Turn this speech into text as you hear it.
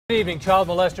Good evening. Child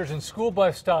molesters and school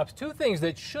bus stops, two things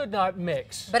that should not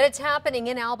mix. But it's happening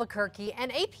in Albuquerque,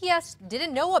 and APS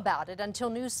didn't know about it until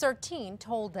News 13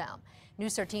 told them.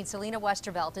 News 13's Selena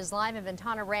Westervelt is live in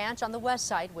Ventana Ranch on the west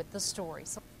side with the story.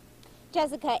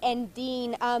 Jessica and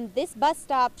Dean, this bus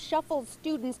stop shuffles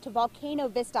students to Volcano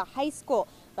Vista High School,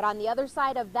 but on the other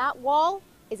side of that wall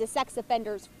is a sex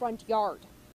offender's front yard.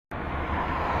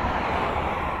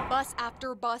 Bus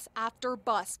after bus after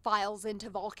bus files into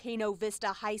Volcano Vista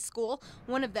High School,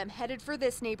 one of them headed for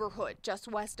this neighborhood just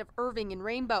west of Irving and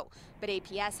Rainbow. But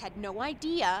APS had no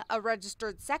idea a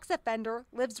registered sex offender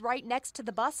lives right next to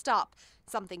the bus stop,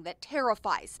 something that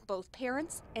terrifies both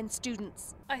parents and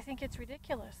students. I think it's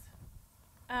ridiculous.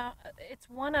 It's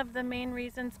one of the main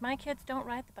reasons my kids don't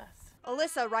ride the bus.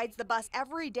 Alyssa rides the bus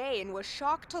every day and was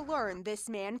shocked to learn this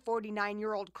man,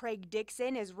 49-year-old Craig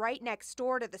Dixon, is right next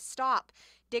door to the stop.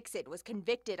 Dixon was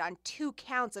convicted on 2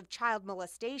 counts of child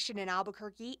molestation in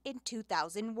Albuquerque in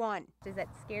 2001. Does that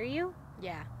scare you?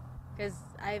 Yeah, because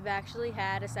I've actually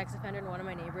had a sex offender in one of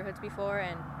my neighborhoods before,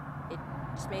 and it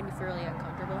just made me feel really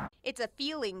uncomfortable. It's a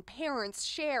feeling parents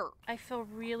share. I feel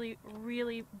really,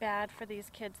 really bad for these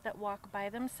kids that walk by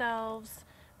themselves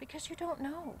because you don't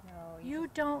know. You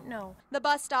don't know. The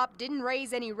bus stop didn't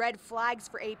raise any red flags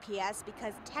for APS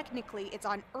because technically it's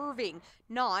on Irving,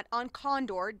 not on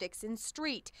Condor Dixon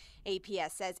Street.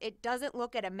 APS says it doesn't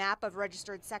look at a map of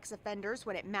registered sex offenders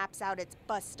when it maps out its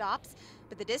bus stops,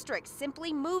 but the district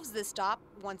simply moves the stop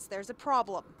once there's a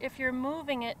problem. If you're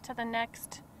moving it to the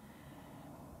next,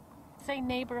 say,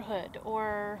 neighborhood,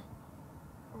 or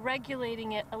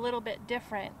regulating it a little bit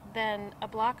different than a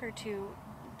block or two,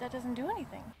 that doesn't do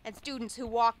anything. And students who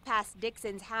walk past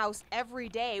Dixon's house every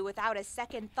day without a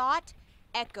second thought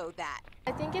echo that.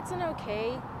 I think it's an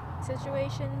okay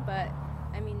situation, but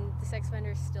I mean, the sex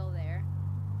offender is still there.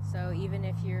 So even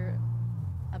if you're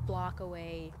a block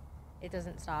away, it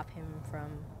doesn't stop him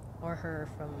from, or her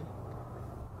from,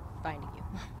 finding you.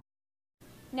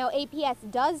 Now,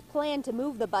 APS does plan to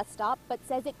move the bus stop, but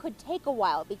says it could take a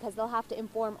while because they'll have to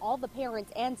inform all the parents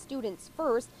and students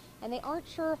first, and they aren't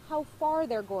sure how far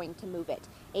they're going to move it.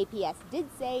 APS did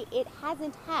say it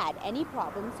hasn't had any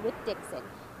problems with Dixon.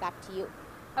 Back to you.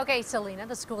 Okay, Selena,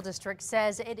 the school district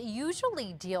says it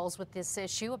usually deals with this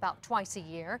issue about twice a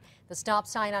year. The stop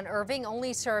sign on Irving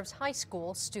only serves high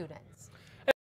school students.